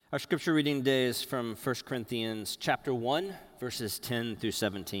Our scripture reading today is from 1 Corinthians chapter 1, verses 10 through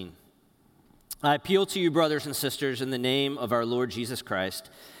 17. I appeal to you, brothers and sisters, in the name of our Lord Jesus Christ,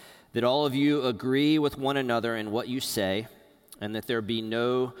 that all of you agree with one another in what you say, and that there be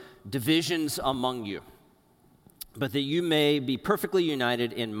no divisions among you, but that you may be perfectly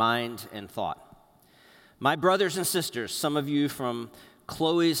united in mind and thought. My brothers and sisters, some of you from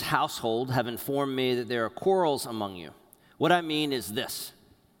Chloe's household have informed me that there are quarrels among you. What I mean is this.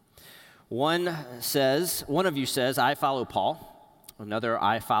 One of you says, I follow Paul. Another,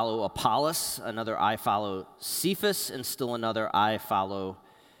 I follow Apollos. Another, I follow Cephas. And still another, I follow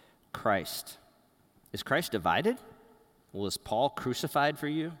Christ. Is Christ divided? Was Paul crucified for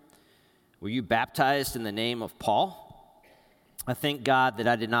you? Were you baptized in the name of Paul? I thank God that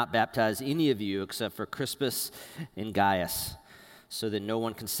I did not baptize any of you except for Crispus and Gaius, so that no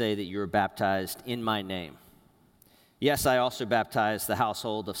one can say that you were baptized in my name. Yes, I also baptized the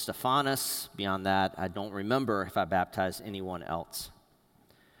household of Stephanas. Beyond that, I don't remember if I baptized anyone else.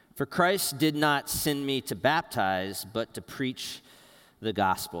 For Christ did not send me to baptize, but to preach the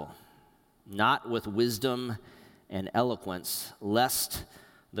gospel, not with wisdom and eloquence, lest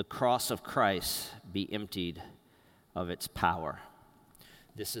the cross of Christ be emptied of its power.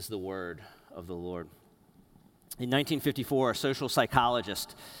 This is the word of the Lord. In 1954, a social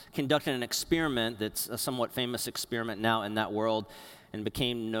psychologist conducted an experiment that's a somewhat famous experiment now in that world and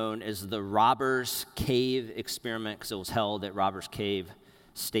became known as the Robbers Cave experiment because it was held at Robbers Cave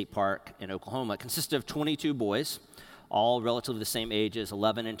State Park in Oklahoma. It consisted of 22 boys, all relatively the same ages,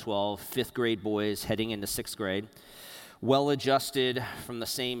 11 and 12, fifth grade boys heading into sixth grade, well-adjusted from the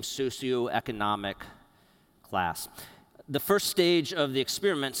same socioeconomic class. The first stage of the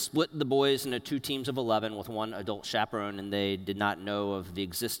experiment split the boys into two teams of 11 with one adult chaperone, and they did not know of the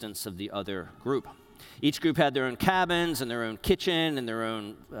existence of the other group. Each group had their own cabins and their own kitchen and their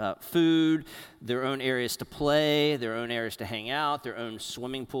own food, their own areas to play, their own areas to hang out, their own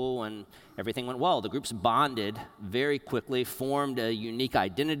swimming pool, and everything went well. The groups bonded very quickly, formed a unique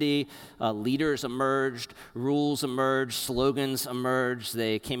identity. Leaders emerged, rules emerged, slogans emerged.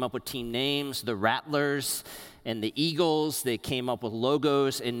 They came up with team names, the Rattlers and the Eagles. They came up with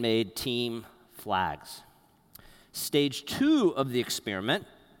logos and made team flags. Stage 2 of the experiment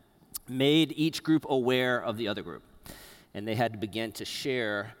made each group aware of the other group, and they had to begin to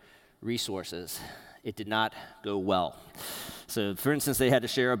share resources. It did not go well. So, for instance, they had to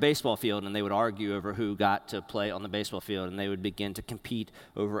share a baseball field, and they would argue over who got to play on the baseball field, and they would begin to compete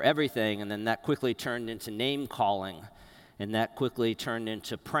over everything, and then that quickly turned into name-calling, and that quickly turned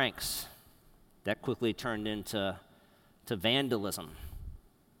into pranks. That quickly turned into vandalism.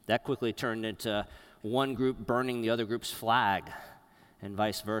 That quickly turned into one group burning the other group's flag, and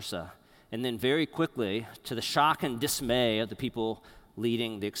vice versa. And then very quickly, to the shock and dismay of the people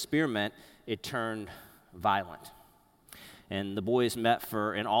leading the experiment, it turned violent. And the boys met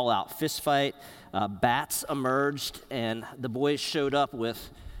for an all-out fist fight. Bats emerged, and the boys showed up with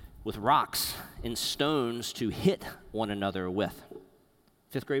rocks and stones to hit one another with.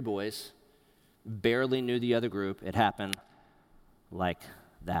 Fifth grade boys barely knew the other group. It happened like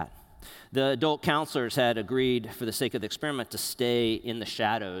that. The adult counselors had agreed, for the sake of the experiment, to stay in the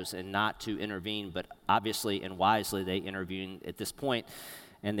shadows and not to intervene, but obviously and wisely they intervened at this point,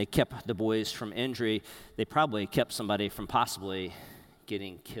 and they kept the boys from injury. They probably kept somebody from possibly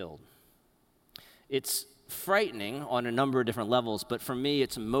getting killed. It's frightening on a number of different levels, but for me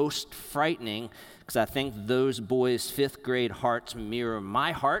it's most frightening because I think those boys' fifth grade hearts mirror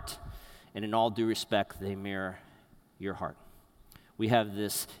my heart, and in all due respect, they mirror your heart. We have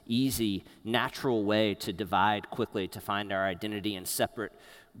this easy, natural way to divide quickly, to find our identity in separate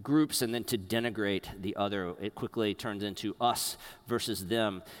groups, and then to denigrate the other. It quickly turns into us versus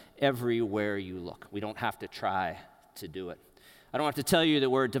them everywhere you look. We don't have to try to do it. I don't have to tell you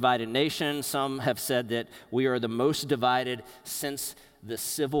that we're a divided nation. Some have said that we are the most divided since the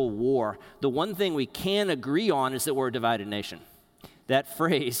Civil War. The one thing we can agree on is that we're a divided nation. That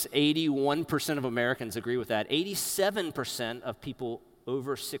phrase, 81% of Americans agree with that. 87% of people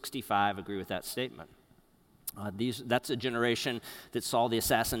over 65 agree with that statement. That's a generation that saw the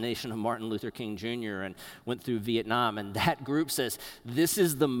assassination of Martin Luther King Jr. and went through Vietnam, and that group says, this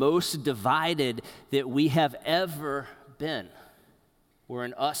is the most divided that we have ever been. We're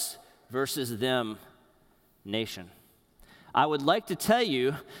an us versus them nation. I would like to tell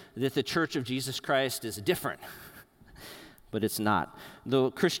you that the Church of Jesus Christ is different, but it's not.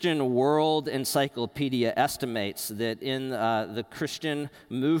 The Christian World Encyclopedia estimates that in the Christian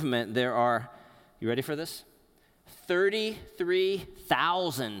movement there are, you ready for this?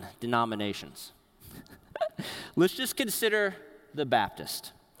 33,000 denominations. Let's just consider the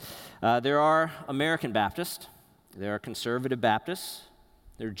Baptist. There are American Baptists, there are Conservative Baptists,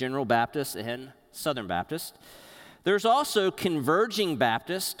 there are General Baptists, and Southern Baptists. There's also Converging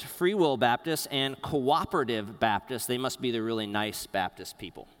Baptist, Free Will Baptist, and Cooperative Baptist. They must be the really nice Baptist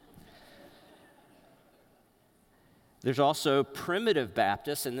people. There's also Primitive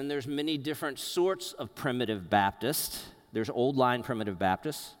Baptist, and then there's many different sorts of Primitive Baptist. There's Old Line Primitive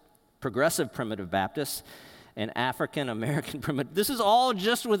Baptist, Progressive Primitive Baptist, and African American Primitive. This is all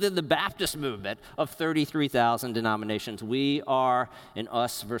just within the Baptist movement of 33,000 denominations. We are an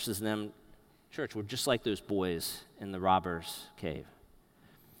us versus them church. We're just like those boys in the robber's cave.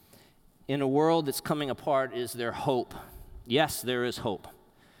 In a world that's coming apart, is there hope? Yes, there is hope.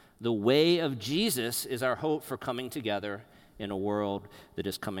 The way of Jesus is our hope for coming together in a world that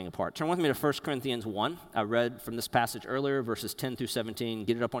is coming apart. Turn with me to 1 Corinthians 1. I read from this passage earlier, verses 10 through 17.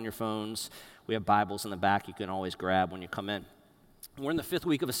 Get it up on your phones. We have Bibles in the back you can always grab when you come in. We're in the 5th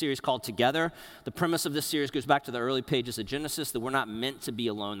week of a series called Together. The premise of this series goes back to the early pages of Genesis, that we're not meant to be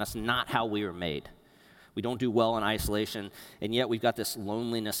alone. That's not how we were made. We don't do well in isolation, and yet we've got this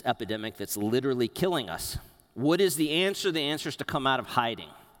loneliness epidemic that's literally killing us. What is the answer? The answer is to come out of hiding.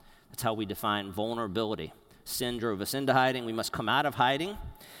 That's how we define vulnerability. Sin drove us into hiding. We must come out of hiding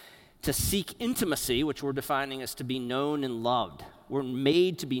to seek intimacy, which we're defining as to be known and loved. We're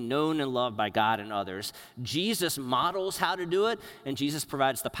made to be known and loved by God and others. Jesus models how to do it, and Jesus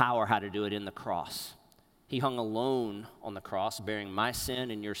provides the power how to do it in the cross. He hung alone on the cross, bearing my sin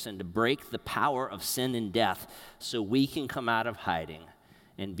and your sin, to break the power of sin and death so we can come out of hiding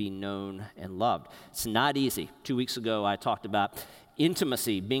and be known and loved. It's not easy. 2 weeks ago, I talked about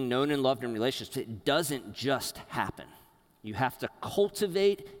intimacy, being known and loved in relationships. It doesn't just happen. You have to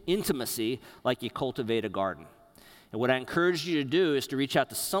cultivate intimacy like you cultivate a garden. And what I encourage you to do is to reach out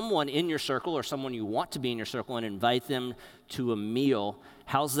to someone in your circle or someone you want to be in your circle and invite them to a meal.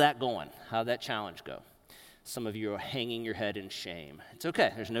 How's that going? How'd that challenge go? Some of you are hanging your head in shame. It's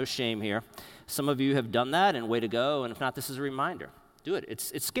okay. There's no shame here. Some of you have done that, and way to go. And if not, this is a reminder. Do it.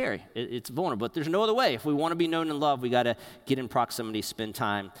 It's scary. It's vulnerable. But there's no other way. If we want to be known and loved, we got to get in proximity, spend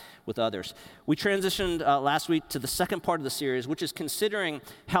time with others. We transitioned last week to the second part of the series, which is considering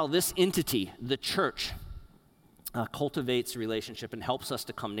how this entity, the church, cultivates relationship and helps us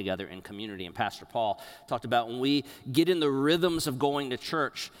to come together in community. And Pastor Paul talked about when we get in the rhythms of going to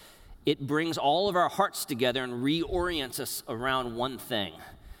church, it brings all of our hearts together and reorients us around one thing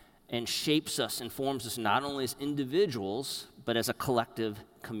and shapes us and forms us not only as individuals, but as a collective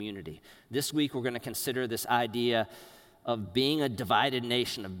community. This week, we're going to consider this idea of being a divided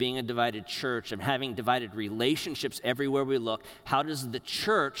nation, of being a divided church, of having divided relationships everywhere we look. How does the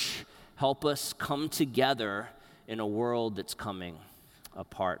church help us come together in a world that's coming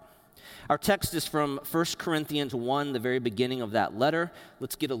apart? Our text is from 1 Corinthians 1, the very beginning of that letter.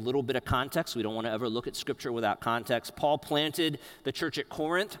 Let's get a little bit of context. We don't want to ever look at Scripture without context. Paul planted the church at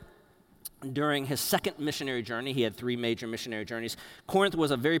Corinth during his second missionary journey. He had 3 major missionary journeys. Corinth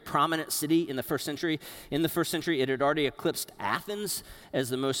was a very prominent city in the first century. In the first century, it had already eclipsed Athens as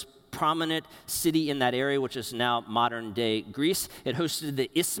the most prominent city in that area, which is now modern-day Greece. It hosted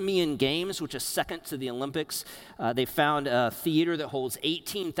the Isthmian Games, which is second to the Olympics. They found a theater that holds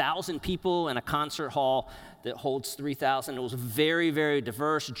 18,000 people and a concert hall that holds 3,000. It was very, very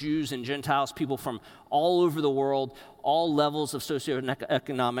diverse. Jews and Gentiles, people from all over the world, all levels of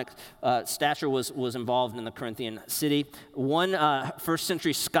socioeconomic stature was involved in the Corinthian city. One first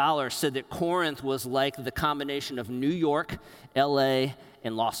century scholar said that Corinth was like the combination of New York, L.A.,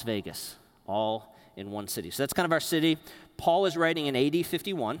 and Las Vegas, all in one city. So that's kind of our city. Paul is writing in AD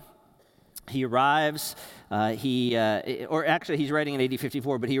 51. He arrives, he's writing in AD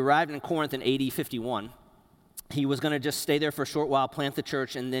 54, but he arrived in Corinth in AD 51. He was going to just stay there for a short while, plant the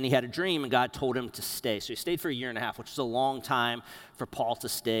church, and then he had a dream, and God told him to stay. So he stayed for a year and a half, which is a long time for Paul to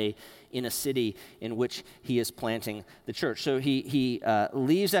stay in a city in which he is planting the church. So he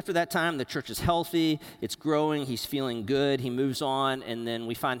leaves after that time. The church is healthy. It's growing. He's feeling good. He moves on, and then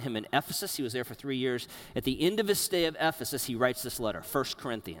we find him in Ephesus. He was there for 3 years. At the end of his stay of Ephesus, he writes this letter, 1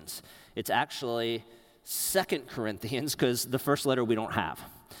 Corinthians. It's actually 2 Corinthians, because the first letter we don't have.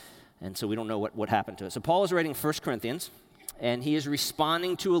 And so we don't know what happened to it. So Paul is writing 1 Corinthians, and he is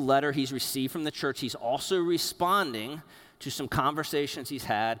responding to a letter he's received from the church. He's also responding to some conversations he's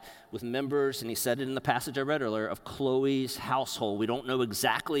had with members, and he said it in the passage I read earlier, of Chloe's household. We don't know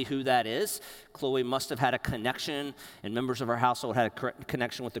exactly who that is. Chloe must have had a connection, and members of her household had a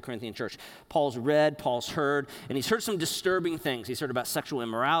connection with the Corinthian church. Paul's read, Paul's heard, and he's heard some disturbing things. He's heard about sexual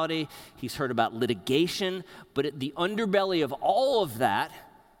immorality. He's heard about litigation. But at the underbelly of all of that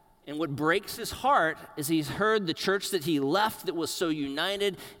And what breaks his heart is he's heard the church that he left that was so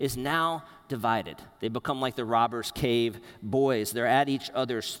united is now divided. They become like the robbers' cave boys. They're at each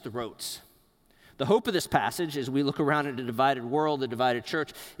other's throats. The hope of this passage, as we look around at a divided world, a divided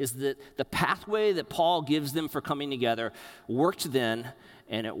church, is that the pathway that Paul gives them for coming together worked then,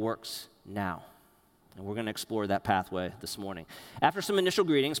 and it works now. And we're going to explore that pathway this morning. After some initial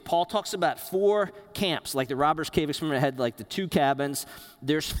greetings, Paul talks about 4 camps, like the robbers' cave experiment had like the 2 cabins.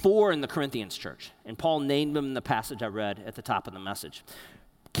 There's 4 in the Corinthians church, and Paul named them in the passage I read at the top of the message.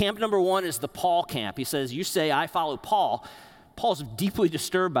 Camp number 1 is the Paul camp. He says, you say, I follow Paul. Paul's deeply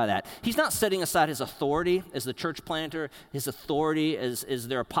disturbed by that. He's not setting aside his authority as the church planter, his authority as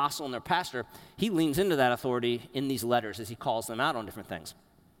their apostle and their pastor. He leans into that authority in these letters as he calls them out on different things.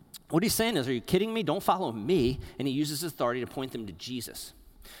 What he's saying is, are you kidding me? Don't follow me. And he uses his authority to point them to Jesus.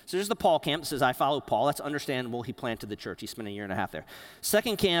 So there's the Paul camp that says, I follow Paul. That's understandable. He planted the church. He spent 1.5 years there.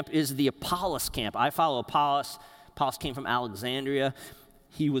 Second camp is the Apollos camp. I follow Apollos. Apollos came from Alexandria.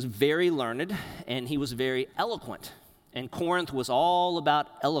 He was very learned, and he was very eloquent. And Corinth was all about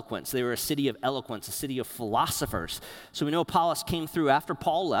eloquence. They were a city of eloquence, a city of philosophers. So we know Apollos came through after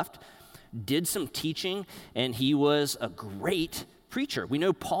Paul left, did some teaching, and he was a great preacher. We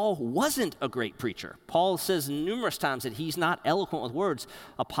know Paul wasn't a great preacher. Paul says numerous times that he's not eloquent with words.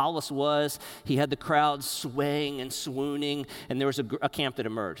 Apollos was. He had the crowd swaying and swooning, and there was a camp that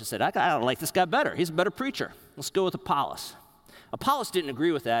emerged and said, I like this guy better. He's a better preacher. Let's go with Apollos. Apollos didn't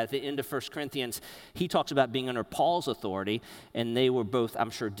agree with that. At the end of 1 Corinthians, he talks about being under Paul's authority, and they were both, I'm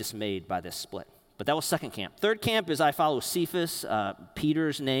sure, dismayed by this split. But that was second camp. Third camp is I follow Cephas,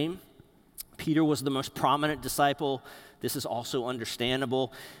 Peter's name. Peter was the most prominent disciple. This is also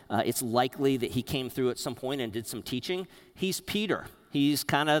understandable. It's likely that he came through at some point and did some teaching. He's Peter. He's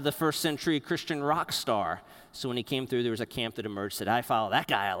kind of the first century Christian rock star. So when he came through, there was a camp that emerged, said, I follow that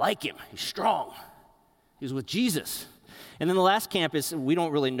guy. I like him. He's strong. He was with Jesus. And then the last camp is, we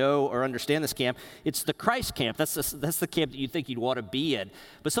don't really know or understand this camp. It's the Christ camp. That's the camp that you think you'd want to be in.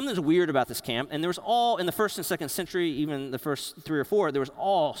 But something's weird about this camp. And there was all, in the first and second century, even the first 3 or 4, there was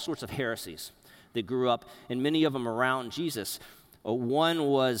all sorts of heresies that grew up, and many of them around Jesus. One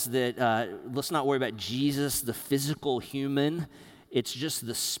was that let's not worry about Jesus, the physical human. It's just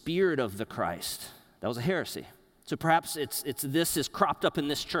the spirit of the Christ. That was a heresy. So perhaps this is cropped up in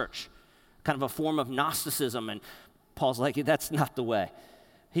this church, kind of a form of Gnosticism, and Paul's like, that's not the way.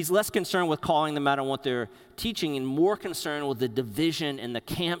 He's less concerned with calling them out on what they're teaching and more concerned with the division and the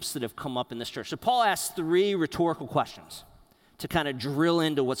camps that have come up in this church. So Paul asks 3 rhetorical questions to kind of drill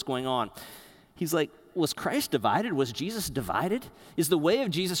into what's going on. He's like, was Christ divided? Was Jesus divided? Is the way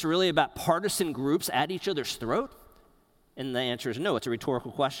of Jesus really about partisan groups at each other's throat? And the answer is no. It's a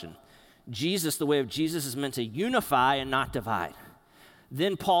rhetorical question. The way of Jesus is meant to unify and not divide.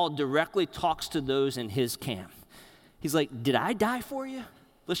 Then Paul directly talks to those in his camp. He's like, did I die for you?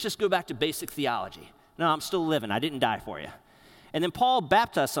 Let's just go back to basic theology. No, I'm still living. I didn't die for you. And then Paul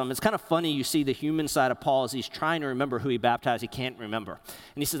baptized some. It's kind of funny. You see the human side of Paul as he's trying to remember who he baptized. He can't remember.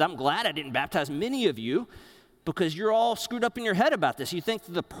 And he says, I'm glad I didn't baptize many of you because you're all screwed up in your head about this. You think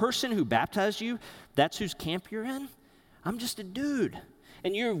that the person who baptized you, that's whose camp you're in? I'm just a dude.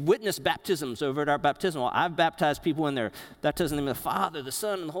 And you witness baptisms over at our baptismal. I've baptized people in their baptism in the name of the Father, the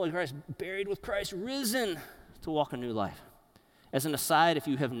Son, and the Holy Christ, buried with Christ, risen to walk a new life. As an aside, if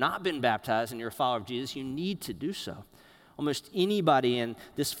you have not been baptized and you're a follower of Jesus, you need to do so. Almost anybody in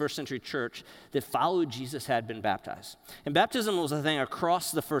this first century church that followed Jesus had been baptized. And baptism was a thing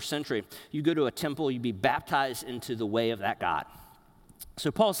across the first century. You go to a temple, you'd be baptized into the way of that God. So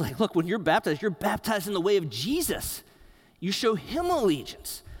Paul's like, look, when you're baptized in the way of Jesus. You show him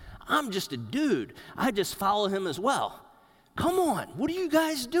allegiance. I'm just a dude. I just follow him as well. Come on, what are you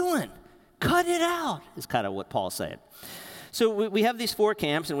guys doing? Cut it out, is kind of what Paul's saying. So we have these 4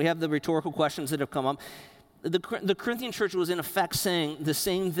 camps, and we have the rhetorical questions that have come up. The Corinthian church was in effect saying the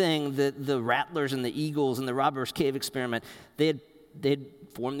same thing that the Rattlers and the Eagles and the Robbers Cave experiment. They had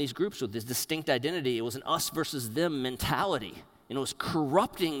formed these groups with this distinct identity. It was an us versus them mentality, and it was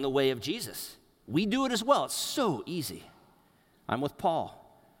corrupting the way of Jesus. We do it as well. It's so easy. I'm with Paul.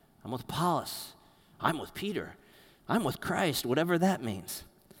 I'm with Apollos. I'm with Peter. I'm with Christ, whatever that means.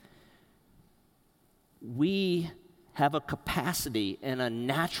 We have a capacity and a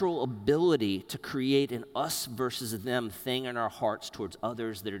natural ability to create an us versus them thing in our hearts towards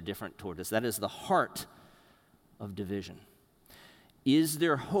others that are different toward us. That is the heart of division. Is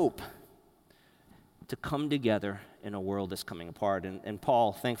there hope to come together in a world that's coming apart? And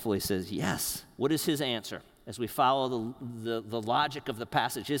Paul thankfully says yes. What is his answer? as we follow the logic of the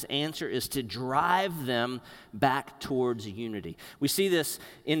passage, his answer is to drive them back towards unity. We see this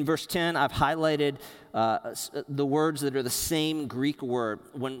in verse 10. I've highlighted the words that are the same Greek word.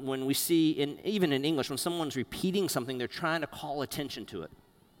 When we see, even in English, when someone's repeating something, they're trying to call attention to it.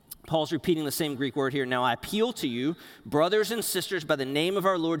 Paul's repeating the same Greek word here. Now I appeal to you, brothers and sisters, by the name of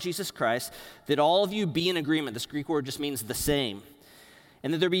our Lord Jesus Christ, that all of you be in agreement. This Greek word just means the same.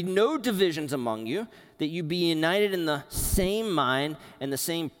 And that there be no divisions among you, that you be united in the same mind and the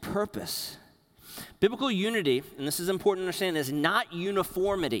same purpose. Biblical unity, and this is important to understand, is not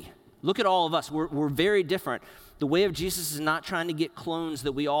uniformity. Look at all of us. We're very different. The way of Jesus is not trying to get clones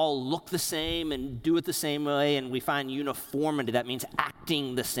that we all look the same and do it the same way, and we find uniformity. That means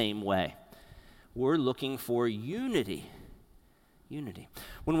acting the same way. We're looking for unity. Unity.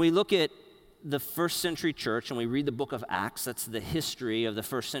 When we look at the first century church and we read the book of Acts, that's the history of the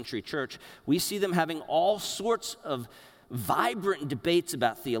first century church, we see them having all sorts of vibrant debates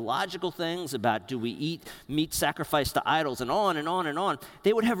about theological things, about do we eat meat sacrificed to idols, and on and on and on.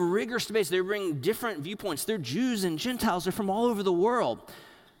 They would have rigorous debates. They would bring different viewpoints. They're Jews and Gentiles. They're from all over the world.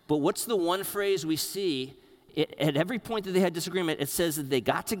 But what's the one phrase we see? At every point that they had disagreement, it says that they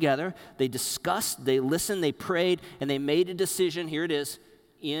got together, they discussed, they listened, they prayed, and they made a decision. Here it is.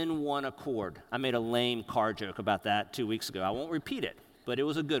 In one accord. I made a lame car joke about that 2 weeks ago. I won't repeat it, but it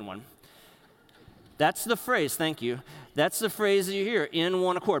was a good one. That's the phrase, thank you. That's the phrase that you hear, in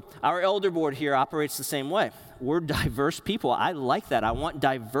one accord. Our elder board here operates the same way. We're diverse people. I like that. I want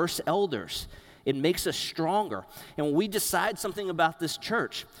diverse elders. It makes us stronger. And when we decide something about this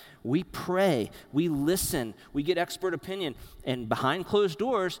church, we pray, we listen, we get expert opinion, and behind closed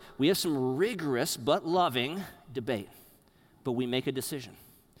doors, we have some rigorous but loving debate. But we make a decision.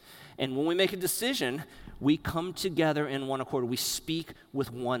 And when we make a decision, we come together in one accord. We speak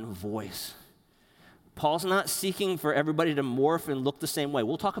with one voice. Paul's not seeking for everybody to morph and look the same way.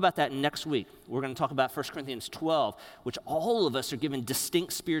 We'll talk about that next week. We're going to talk about 1 Corinthians 12, which all of us are given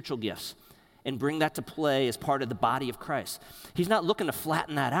distinct spiritual gifts and bring that to play as part of the body of Christ. He's not looking to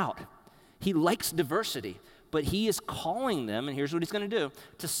flatten that out. He likes diversity, but he is calling them, and here's what he's going to do,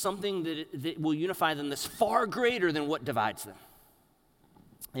 to something that will unify them that's far greater than what divides them.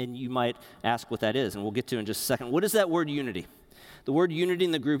 And you might ask what that is, and we'll get to it in just a second. What is that word unity? The word unity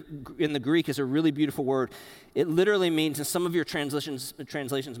in the Greek is a really beautiful word. It literally means, and some of your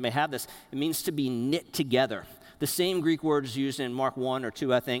translations may have this, it means to be knit together. The same Greek word is used in Mark 1 or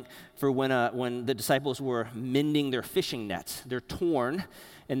 2, I think, for when the disciples were mending their fishing nets. They're torn,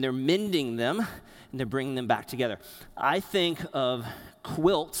 and they're mending them, and they're bringing them back together. I think of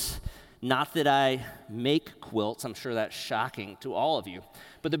quilts, not that I make quilts. I'm sure that's shocking to all of you.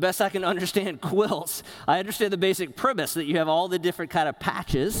 But the best I can understand quilts, I understand the basic premise that you have all the different kind of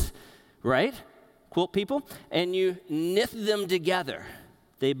patches, right? Quilt people. And you knit them together.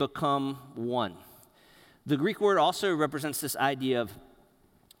 They become one. The Greek word also represents this idea of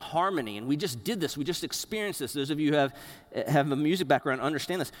harmony, and we just did this. We just experienced this. Those of you who have a music background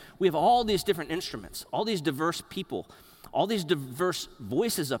understand this. We have all these different instruments, all these diverse people, all these diverse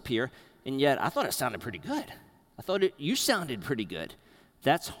voices up here, and yet I thought it sounded pretty good. I thought you sounded pretty good.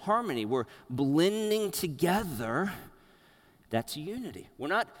 That's harmony. We're blending together. That's unity. We're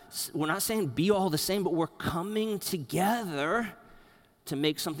not saying be all the same, but we're coming together to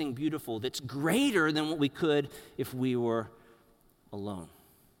make something beautiful that's greater than what we could if we were alone.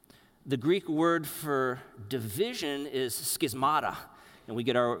 The Greek word for division is schismata, and we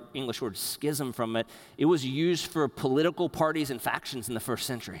get our English word schism from it. It was used for political parties and factions in the first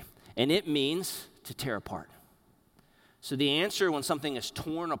century, and it means to tear apart. So the answer when something is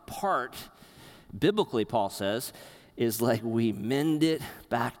torn apart, biblically, Paul says, is like we mend it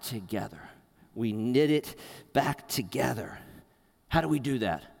back together. We knit it back together. How do we do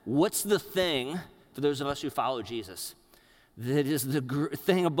that? What's the thing, for those of us who follow Jesus, that is the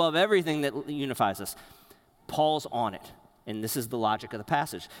thing above everything that unifies us? Paul's on it, and this is the logic of the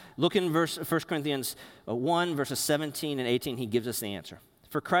passage. Look in 1 Corinthians 1, verses 17 and 18, he gives us the answer.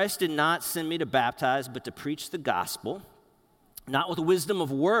 For Christ did not send me to baptize, but to preach the gospel, not with wisdom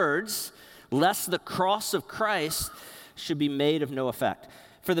of words, lest the cross of Christ should be made of no effect.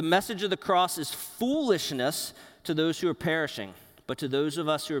 For the message of the cross is foolishness to those who are perishing, but to those of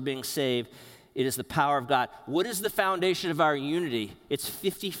us who are being saved, it is the power of God. What is the foundation of our unity? It's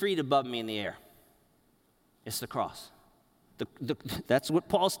 50 feet above me in the air. It's the cross. That's what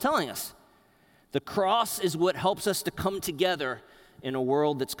Paul's telling us. The cross is what helps us to come together in a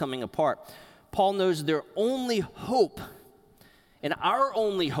world that's coming apart. Paul knows their only hope, and our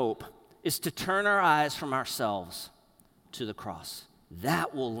only hope, is to turn our eyes from ourselves to the cross.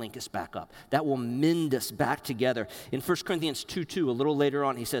 That will link us back up. That will mend us back together. In 1 Corinthians 2:2, a little later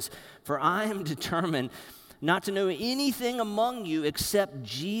on, he says, "For I am determined not to know anything among you except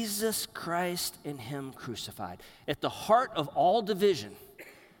Jesus Christ and him crucified." At the heart of all division,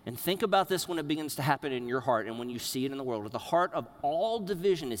 and think about this when it begins to happen in your heart and when you see it in the world, at the heart of all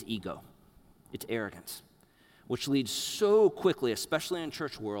division is ego. It's arrogance, which leads so quickly, especially in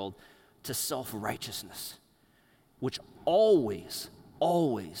church world, to self-righteousness, which always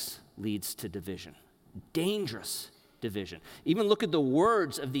leads to division, dangerous division. Even look at the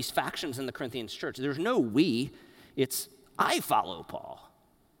words of these factions in the Corinthians church. There's no we, it's I follow Paul,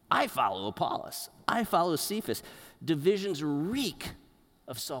 I follow Apollos, I follow Cephas. Divisions reek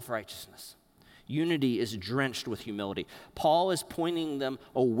of self-righteousness. Unity is drenched with humility. Paul is pointing them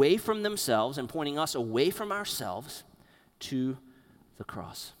away from themselves and pointing us away from ourselves to the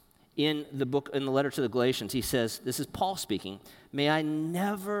cross. In the letter to the Galatians, he says, this is Paul speaking, "May I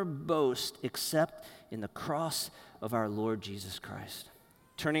never boast except in the cross of our Lord Jesus Christ."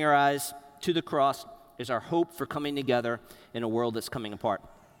 Turning our eyes to the cross is our hope for coming together in a world that's coming apart.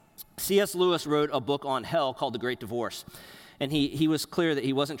 C.S. Lewis wrote a book on hell called The Great Divorce. And he was clear that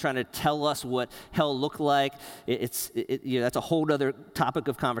he wasn't trying to tell us what hell looked like. That's a whole other topic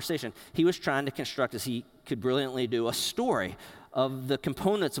of conversation. He was trying to construct, as he could brilliantly do, a story of the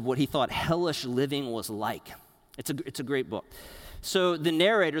components of what he thought hellish living was like. It's a great book. So the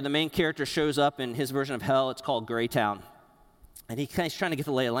narrator, the main character, shows up in his version of hell. It's called Greytown. And he's trying to get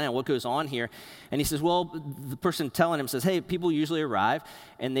the lay of the land, what goes on here. And he says, well, the person telling him says, hey, people usually arrive,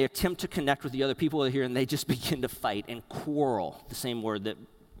 and they attempt to connect with the other people here, and they just begin to fight and quarrel, the same word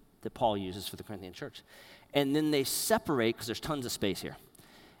that Paul uses for the Corinthian church. And then they separate, because there's tons of space here,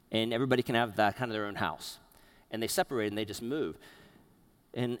 and everybody can have that kind of their own house. And they separate, and they just move.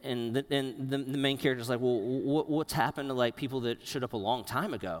 And the main character's like, well, what's happened to like people that showed up a long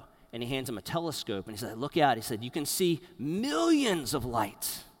time ago? And he hands him a telescope, and he said, look out. He said, you can see millions of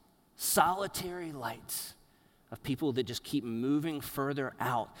lights, solitary lights of people that just keep moving further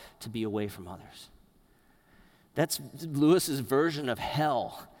out to be away from others. That's Lewis's version of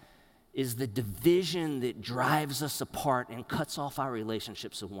hell, is the division that drives us apart and cuts off our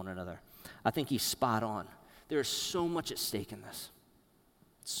relationships with one another. I think he's spot on. There is so much at stake in this.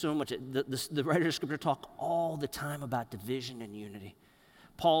 So much. The writers of Scripture talk all the time about division and unity.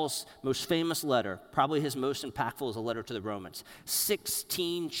 Paul's most famous letter, probably his most impactful, is a letter to the Romans.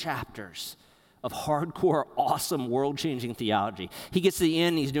 16 chapters of hardcore, awesome, world-changing theology. He gets to the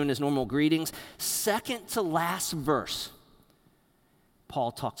end, he's doing his normal greetings. Second to last verse,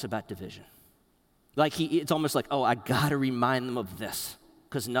 Paul talks about division. It's almost like, I got to remind them of this,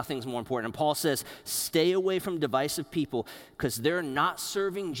 because nothing's more important. And Paul says, stay away from divisive people, because they're not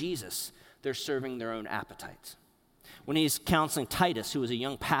serving Jesus, they're serving their own appetites. When he's counseling Titus, who was a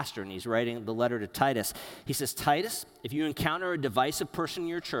young pastor, and he's writing the letter to Titus, he says, Titus, if you encounter a divisive person in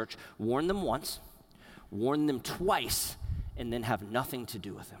your church, warn them once, warn them twice, and then have nothing to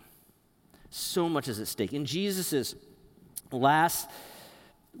do with them. So much is at stake. In Jesus' last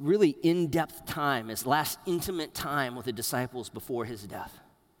really in-depth time, his last intimate time with the disciples before his death,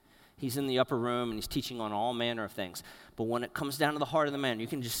 he's in the upper room and he's teaching on all manner of things. But when it comes down to the heart of the man, you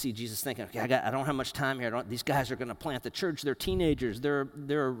can just see Jesus thinking, okay, I don't have much time here. These guys are going to plant the church. They're teenagers. They're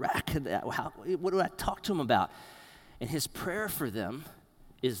a wreck. What do I talk to them about? And his prayer for them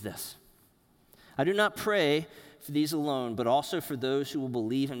is this: I do not pray for these alone, but also for those who will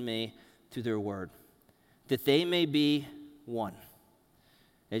believe in me through their word, that they may be one.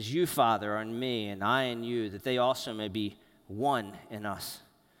 As you, Father, are in me and I in you, that they also may be one in us.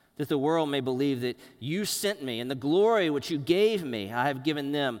 That the world may believe that you sent me, and the glory which you gave me I have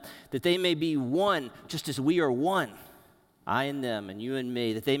given them, that they may be one just as we are one, I and them, and you and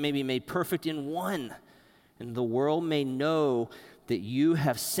me, that they may be made perfect in one, and the world may know that you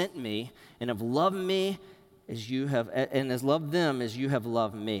have sent me and have loved me as you have, and has loved them as you have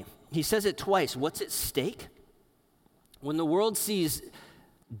loved me. He says it twice. What's at stake? When the world sees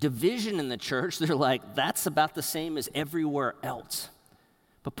division in the church, they're like, that's about the same as everywhere else.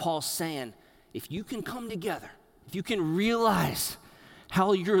 But Paul's saying, if you can come together, if you can realize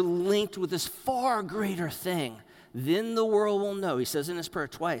how you're linked with this far greater thing, then the world will know, he says in his prayer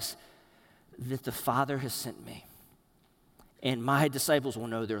twice, that the Father has sent me. And my disciples will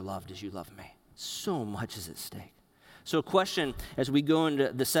know they're loved as you love me. So much is at stake. So a question as we go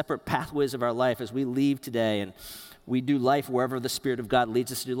into the separate pathways of our life, as we leave today and we do life wherever the Spirit of God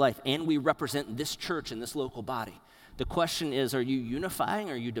leads us to do life, and we represent this church and this local body. The question is, are you unifying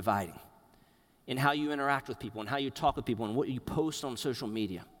or are you dividing in how you interact with people and how you talk with people and what you post on social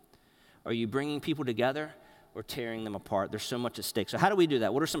media? Are you bringing people together, or tearing them apart. There's so much at stake. So how do we do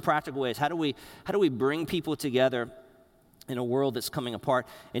that? What are some practical ways? How do we bring people together in a world that's coming apart?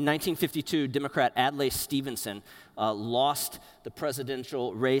 In 1952, Democrat Adlai Stevenson lost the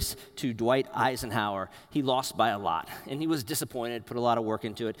presidential race to Dwight Eisenhower. He lost by a lot, and he was disappointed, put a lot of work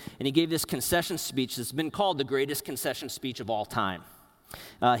into it, and he gave this concession speech that's been called the greatest concession speech of all time.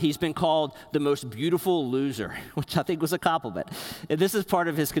 He's been called the most beautiful loser, which I think was a compliment. And this is part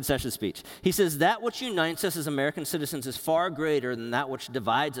of his concession speech. He says, "That which unites us as American citizens is far greater than that which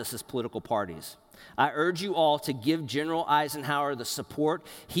divides us as political parties. I urge you all to give General Eisenhower the support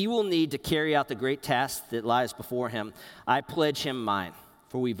he will need to carry out the great task that lies before him. I pledge him mine,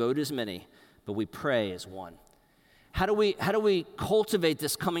 for we vote as many, but we pray as one." How do we cultivate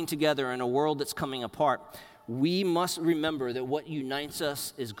this coming together in a world that's coming apart? We must remember that what unites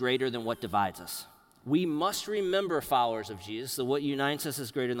us is greater than what divides us. We must remember, followers of Jesus, that what unites us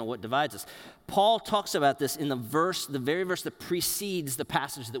is greater than what divides us. Paul talks about this in the very verse that precedes the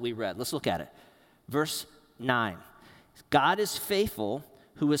passage that we read. Let's look at it. Verse 9. God is faithful,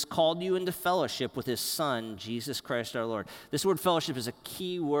 who has called you into fellowship with his Son, Jesus Christ our Lord. This word fellowship is a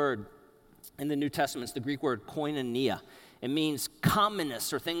key word in the New Testament. It's the Greek word koinonia. It means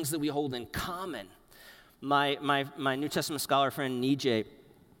commonness, or things that we hold in common. My New Testament scholar friend, Nijay,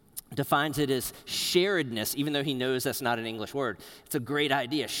 defines it as sharedness, even though he knows that's not an English word. It's a great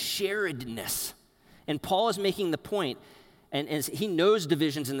idea, sharedness. And Paul is making the point, and as he knows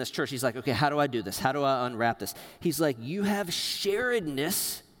divisions in this church, he's like, okay, how do I do this? How do I unwrap this? He's like, you have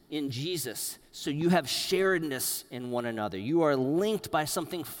sharedness in Jesus, so you have sharedness in one another. You are linked by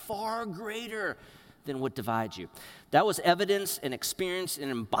something far greater than what divides you. That was evidenced and experienced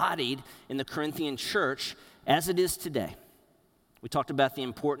and embodied in the Corinthian church as it is today. We talked about the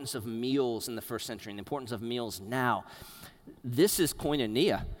importance of meals in the first century and the importance of meals now. This is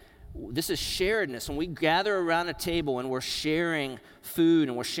koinonia. This is sharedness. When we gather around a table and we're sharing food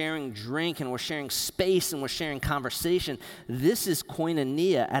and we're sharing drink and we're sharing space and we're sharing conversation, this is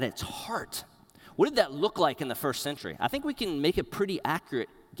koinonia at its heart. What did that look like in the first century? I think we can make a pretty accurate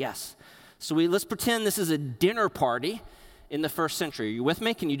guess. So let's pretend this is a dinner party in the first century. Are you with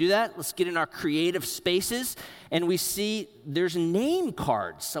me? Can you do that? Let's get in our creative spaces, and we see there's name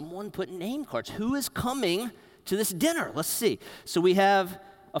cards. Someone put name cards. Who is coming to this dinner? Let's see. So we have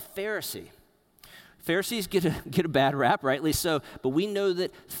a Pharisee. Pharisees get a bad rap, rightly so, but we know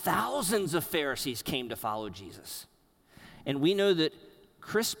that thousands of Pharisees came to follow Jesus. And we know that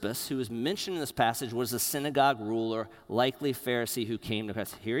Crispus, who is mentioned in this passage, was a synagogue ruler, likely Pharisee who came to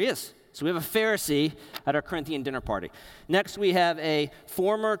Christ. Here he is. So we have a Pharisee at our Corinthian dinner party. Next, we have a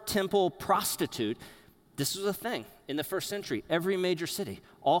former temple prostitute. This was a thing in the first century, every major city,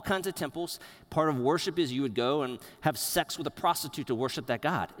 all kinds of temples. Part of worship is you would go and have sex with a prostitute to worship that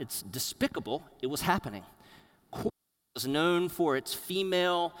god. It's despicable. It was happening. Corinth was known for its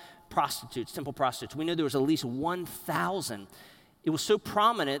female prostitutes, temple prostitutes. We know there was at least 1,000. It was so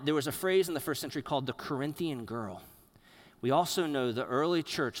prominent, there was a phrase in the first century called the Corinthian girl. We also know the early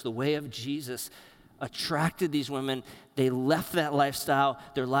church, the way of Jesus, attracted these women. They left that lifestyle.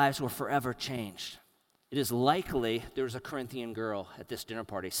 Their lives were forever changed. It is likely there was a Corinthian girl at this dinner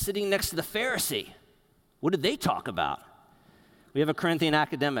party sitting next to the Pharisee. What did they talk about? We have a Corinthian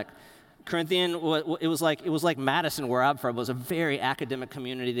academic. Corinthian, it was like Madison, where I'm from. It was a very academic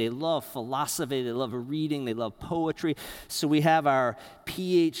community. They love philosophy. They love reading. They love poetry. So we have our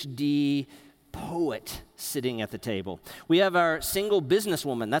PhD poet sitting at the table. We have our single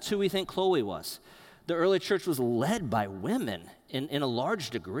businesswoman. That's who we think Chloe was. The early church was led by women in a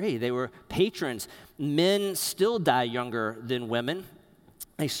large degree. They were patrons. Men still die younger than women.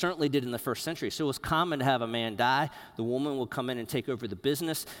 They certainly did in the first century. So it was common to have a man die. The woman would come in and take over the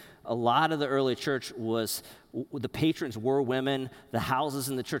business. A lot of the early church the patrons were women. The houses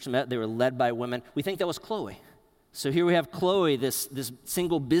in the church, they were led by women. We think that was Chloe. So here we have Chloe, this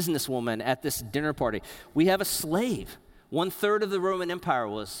single businesswoman at this dinner party. We have a slave. 1/3 of the Roman Empire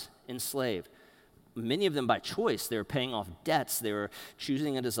was enslaved. Many of them by choice. They were paying off debts. They were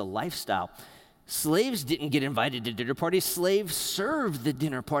choosing it as a lifestyle. Slaves didn't get invited to dinner parties. Slaves served the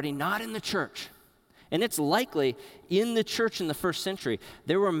dinner party, not in the church. And it's likely in the church in the first century,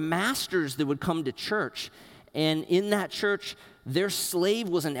 there were masters that would come to church, and in that church, their slave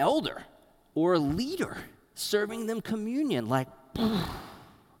was an elder or a leader serving them communion, like,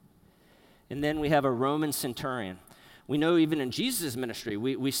 and then we have a Roman centurion. We know even in Jesus' ministry,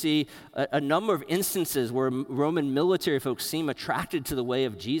 we see a number of instances where Roman military folks seem attracted to the way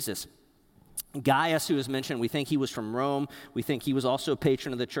of Jesus. Gaius, who was mentioned, we think he was from Rome. We think he was also a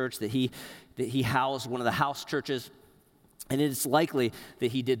patron of the church, that he housed one of the house churches. And it's likely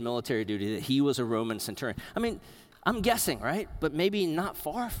that he did military duty, that he was a Roman centurion. I mean, I'm guessing, right? But maybe not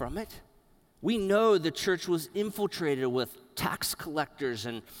far from it. We know the church was infiltrated with tax collectors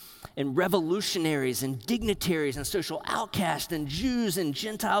and revolutionaries and dignitaries and social outcasts and Jews and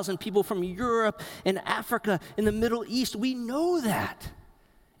Gentiles and people from Europe and Africa and the Middle East. We know that.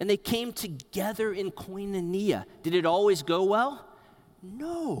 And they came together in koinonia. Did it always go well?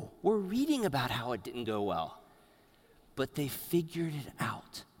 No. We're reading about how it didn't go well. But they figured it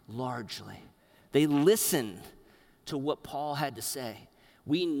out largely. They listened to what Paul had to say.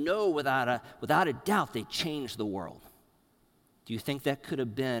 We know without a doubt they changed the world. Do you think that could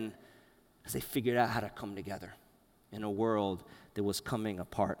have been because they figured out how to come together in a world that was coming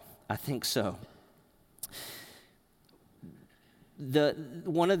apart? I think so.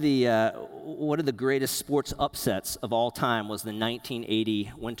 One of the greatest sports upsets of all time was the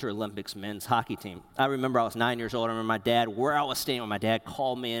 1980 Winter Olympics men's hockey team. I remember I was 9 years old. I remember my dad, where I was staying when my dad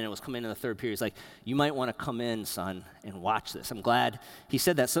called me in. It was coming in the third period. He's like, "You might want to come in, son, and watch this." I'm glad he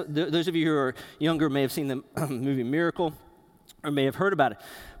said that. So those of you who are younger may have seen the movie Miracle or may have heard about it.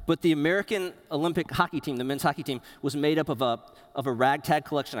 But the American Olympic hockey team, the men's hockey team, was made up of a ragtag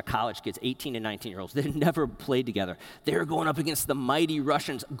collection of college kids, 18 and 19-year-olds. They had never played together. They were going up against the mighty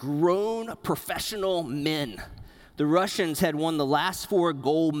Russians, grown professional men. The Russians had won the last 4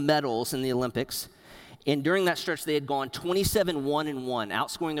 gold medals in the Olympics. And during that stretch, they had gone 27-1-1,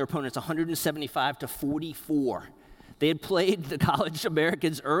 outscoring their opponents 175-44. They had played the college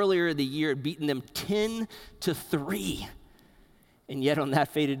Americans earlier in the year, beaten them 10-3. And yet on that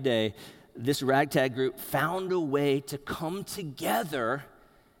fated day, this ragtag group found a way to come together,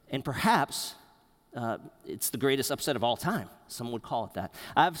 and perhaps it's the greatest upset of all time. Some would call it that.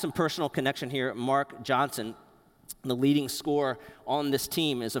 I have some personal connection here. Mark Johnson, the leading scorer on this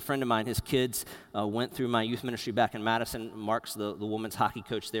team, is a friend of mine. His kids went through my youth ministry back in Madison. Mark's the women's hockey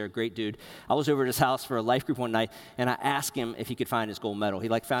coach there, great dude. I was over at his house for a life group one night, and I asked him if he could find his gold medal. He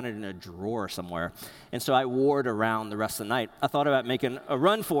found it in a drawer somewhere. And so I wore it around the rest of the night. I thought about making a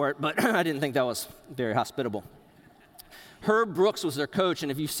run for it, but I didn't think that was very hospitable. Herb Brooks was their coach,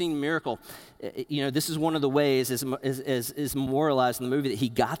 and if you've seen Miracle, this is one of the ways, as memorialized in the movie, that he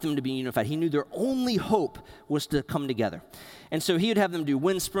got them to be unified. He knew their only hope was to come together. And so he would have them do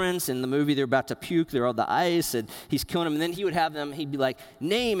wind sprints. In the movie, they're about to puke. They're on the ice, and he's killing them. And then he would have them, he'd be like,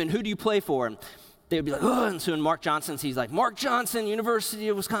 "Name, and who do you play for?" And they would be like, "Ugh." And so in Mark Johnson's, he's like, "Mark Johnson, University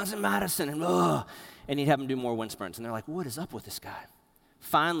of Wisconsin-Madison." And ugh. And he'd have them do more wind sprints. And they're like, "What is up with this guy?"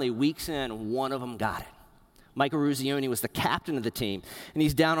 Finally, weeks in, one of them got it. Mike Eruzione was the captain of the team, and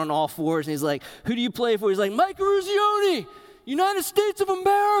he's down on all fours, and he's like, "Who do you play for?" He's like, "Mike Eruzione, United States of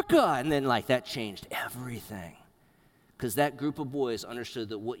America." And then, that changed everything, because that group of boys understood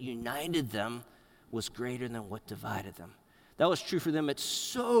that what united them was greater than what divided them. That was true for them. It's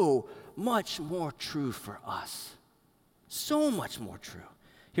so much more true for us. So much more true.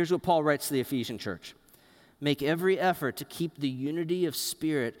 Here's what Paul writes to the Ephesian church. "Make every effort to keep the unity of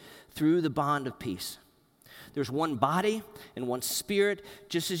spirit through the bond of peace. There's one body and one spirit,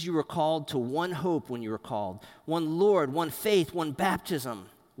 just as you were called to one hope when you were called. One Lord, one faith, one baptism,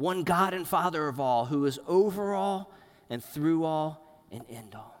 one God and Father of all, who is over all and through all and in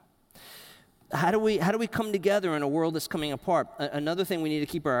all." How do we come together in a world that's coming apart? Another thing we need to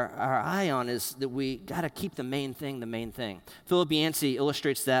keep our eye on is that we got to keep the main thing the main thing. Philip Yancey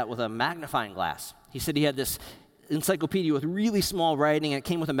illustrates that with a magnifying glass. He said he had this encyclopedia with really small writing, and it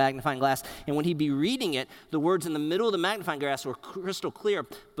came with a magnifying glass. And when he'd be reading it, the words in the middle of the magnifying glass were crystal clear,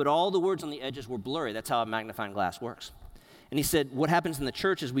 but all the words on the edges were blurry. That's how a magnifying glass works. And he said, what happens in the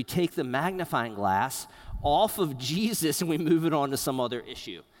church is we take the magnifying glass off of Jesus and we move it on to some other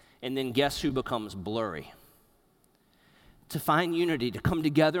issue. And then guess who becomes blurry? To find unity, to come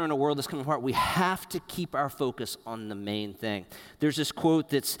together in a world that's coming apart, we have to keep our focus on the main thing. There's this quote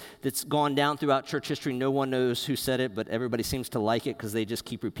that's gone down throughout church history. No one knows who said it, but everybody seems to like it because they just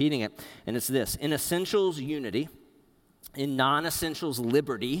keep repeating it. And it's this: in essentials, unity. In non-essentials,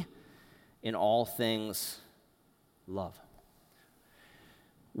 liberty. In all things, love.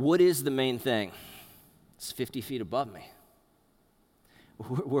 What is the main thing? It's 50 feet above me.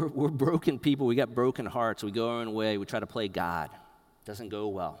 We're broken people. We got broken hearts. We go our own way. We try to play God. Doesn't go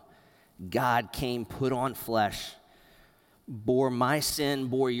well. God came, put on flesh, bore my sin,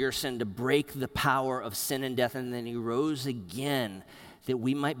 bore your sin to break the power of sin and death, and then he rose again that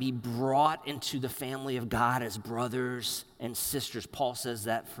we might be brought into the family of God as brothers and sisters. Paul says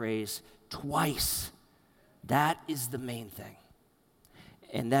that phrase twice. That is the main thing.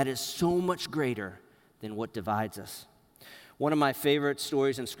 And that is so much greater than what divides us. One of my favorite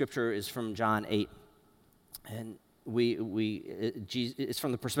stories in Scripture is from John 8. And it's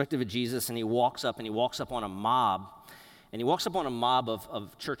from the perspective of Jesus, and he walks up on a mob,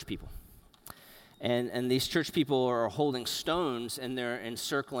 of church people. And these church people are holding stones, and they're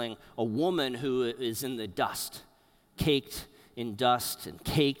encircling a woman who is in the dust, caked in dust and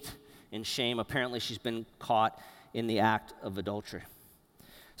caked in shame. Apparently, she's been caught in the act of adultery.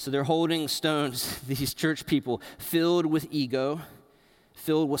 So they're holding stones, these church people, filled with ego,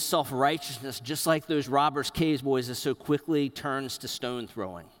 filled with self-righteousness, just like those robbers' caves boys that so quickly turns to stone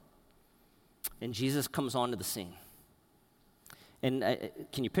throwing. And Jesus comes onto the scene. And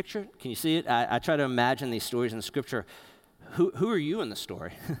can you picture it? Can you see it? I try to imagine these stories in the Scripture. Who are you in the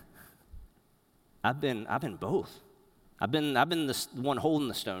story? I've been both. I've been the one holding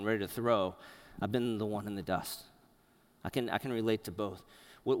the stone, ready to throw. I've been the one in the dust. I can relate to both.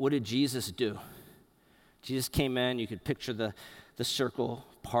 What did Jesus do? Jesus came in. You could picture the circle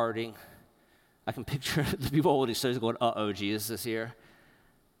parting. I can picture the people holding stones going, "Uh-oh, Jesus is here."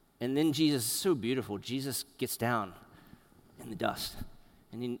 And then Jesus is so beautiful. Jesus gets down in the dust,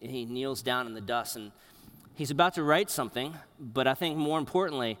 and he kneels down in the dust, and he's about to write something, but I think more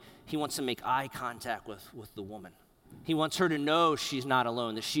importantly, he wants to make eye contact with the woman. He wants her to know she's not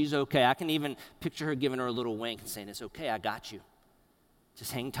alone, that she's okay. I can even picture her giving her a little wink and saying, "It's okay, I got you.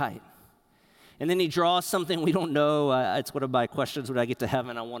 Just hang tight." And then he draws something we don't know. It's one of my questions when I get to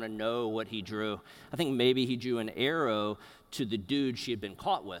heaven. I want to know what he drew. I think maybe he drew an arrow to the dude she had been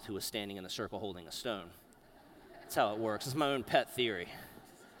caught with, who was standing in the circle holding a stone. That's how it works. It's my own pet theory.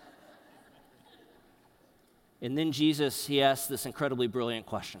 And then Jesus, he asked this incredibly brilliant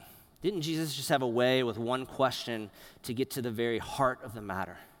question. Didn't Jesus just have a way with one question to get to the very heart of the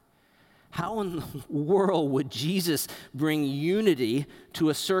matter? How in the world would Jesus bring unity to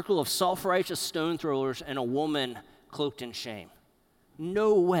a circle of self-righteous stone throwers and a woman cloaked in shame?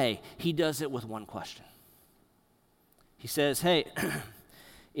 No way. He does it with one question. He says, "Hey,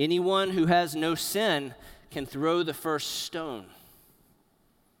 anyone who has no sin can throw the first stone."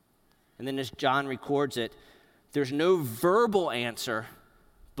 And then as John records it, there's no verbal answer,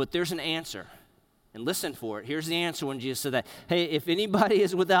 but there's an answer. And listen for it. Here's the answer when Jesus said that. "Hey, if anybody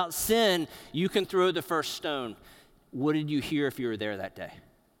is without sin, you can throw the first stone." What did you hear if you were there that day?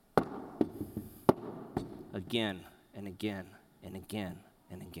 Again and again and again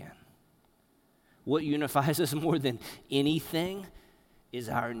and again. What unifies us more than anything is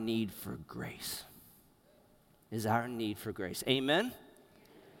our need for grace. Amen?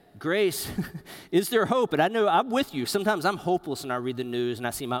 Grace. Is there hope? And I know I'm with you. Sometimes I'm hopeless when I read the news and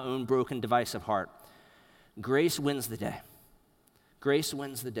I see my own broken, divisive heart. Grace wins the day. Grace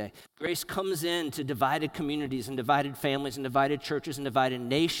wins the day. Grace comes into divided communities and divided families and divided churches and divided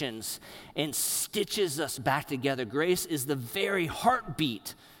nations and stitches us back together. Grace is the very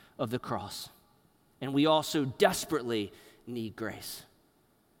heartbeat of the cross. And we also desperately need grace.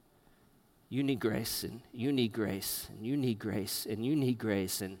 You need grace, and you need grace, and you need grace, and you need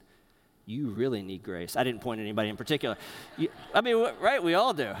grace, and you really need grace. I didn't point at anybody in particular. Right? We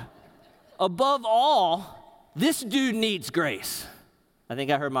all do. Above all, this dude needs grace. I think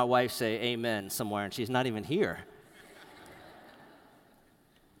I heard my wife say amen somewhere, and she's not even here.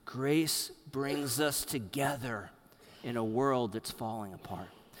 Grace brings us together in a world that's falling apart.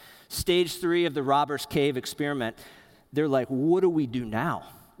 Stage 3 of the Robbers Cave experiment, they're like, what do we do now?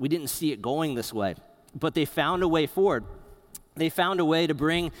 We didn't see it going this way, but they found a way forward. They found a way to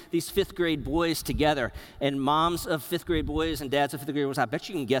bring these 5th grade boys together, and moms of 5th grade boys and dads of 5th grade boys, I bet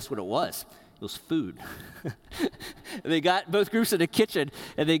you can guess what it was. It was food. They got both groups in the kitchen,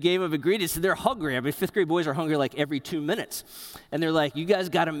 and they gave them ingredients, and they're hungry. 5th grade boys are hungry like every 2 minutes. And they're like, you guys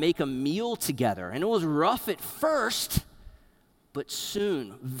got to make a meal together. And it was rough at first, but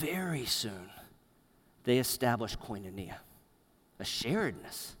soon, very soon, they established koinonia, a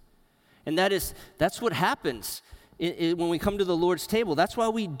sharedness. And that's what happens when we come to the Lord's table. That's why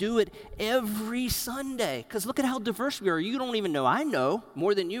we do it every Sunday. Because look at how diverse we are. You don't even know. I know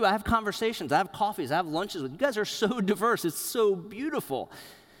more than you. I have conversations. I have coffees. I have lunches with you. You guys are so diverse. It's so beautiful.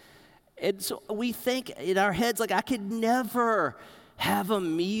 And so we think in our heads, like, I could never have a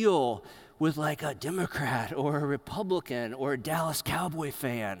meal with like a Democrat or a Republican or a Dallas Cowboy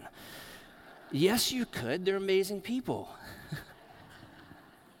fan. Yes, you could. They're amazing people.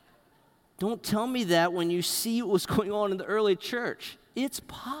 Don't tell me that when you see what was going on in the early church. It's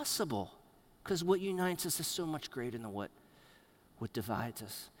possible, because what unites us is so much greater than what divides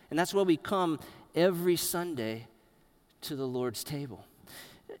us. And that's why we come every Sunday to the Lord's table.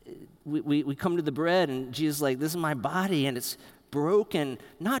 We come to the bread, and Jesus is like, this is my body, and it's broken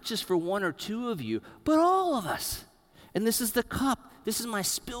not just for one or two of you, but all of us. And this is the cup. This is my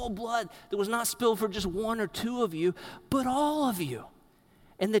spilled blood that was not spilled for just one or two of you, but all of you.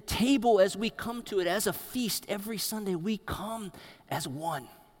 And the table, as we come to it as a feast every Sunday, we come as one.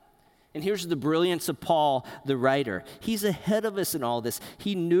 And here's the brilliance of Paul, the writer. He's ahead of us in all this.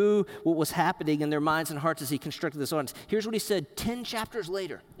 He knew what was happening in their minds and hearts as he constructed this audience. Here's what he said 10 chapters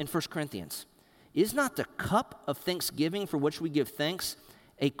later in 1 Corinthians. Is not the cup of thanksgiving for which we give thanks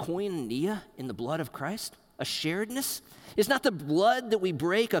a koinonia in the blood of Christ? A sharedness? Is not the blood that we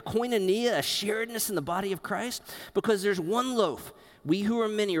break a koinonia, a sharedness in the body of Christ? Because there's one loaf. We who are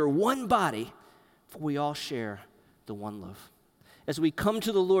many are one body, for we all share the one loaf. As we come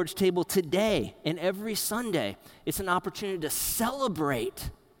to the Lord's table today and every Sunday, it's an opportunity to celebrate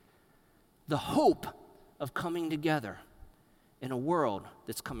the hope of coming together in a world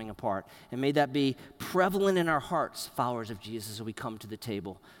that's coming apart. And may that be prevalent in our hearts, followers of Jesus, as we come to the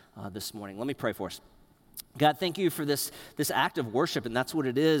table this morning. Let me pray for us. God, thank you for this act of worship, and that's what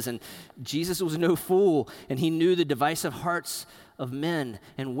it is. And Jesus was no fool, and he knew the divisive hearts of men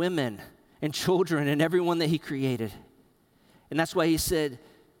and women and children and everyone that he created. And that's why he said,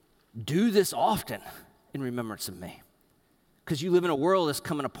 do this often in remembrance of me. Because you live in a world that's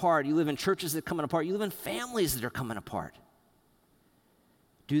coming apart. You live in churches that are coming apart. You live in families that are coming apart.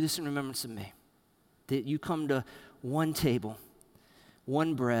 Do this in remembrance of me. That you come to one table,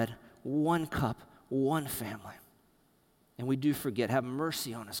 one bread, one cup, one family. And we do forget. Have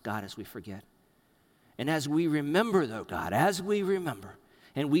mercy on us, God, as we forget. And as we remember, though, God, as we remember,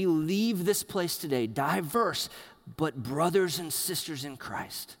 and we leave this place today, diverse, but brothers and sisters in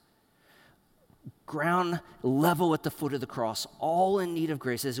Christ, ground level at the foot of the cross, all in need of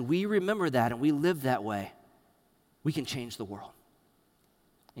grace. As we remember that and we live that way, we can change the world.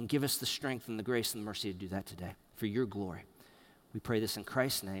 And give us the strength and the grace and the mercy to do that today for your glory. We pray this in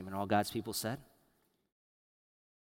Christ's name, and all God's people said,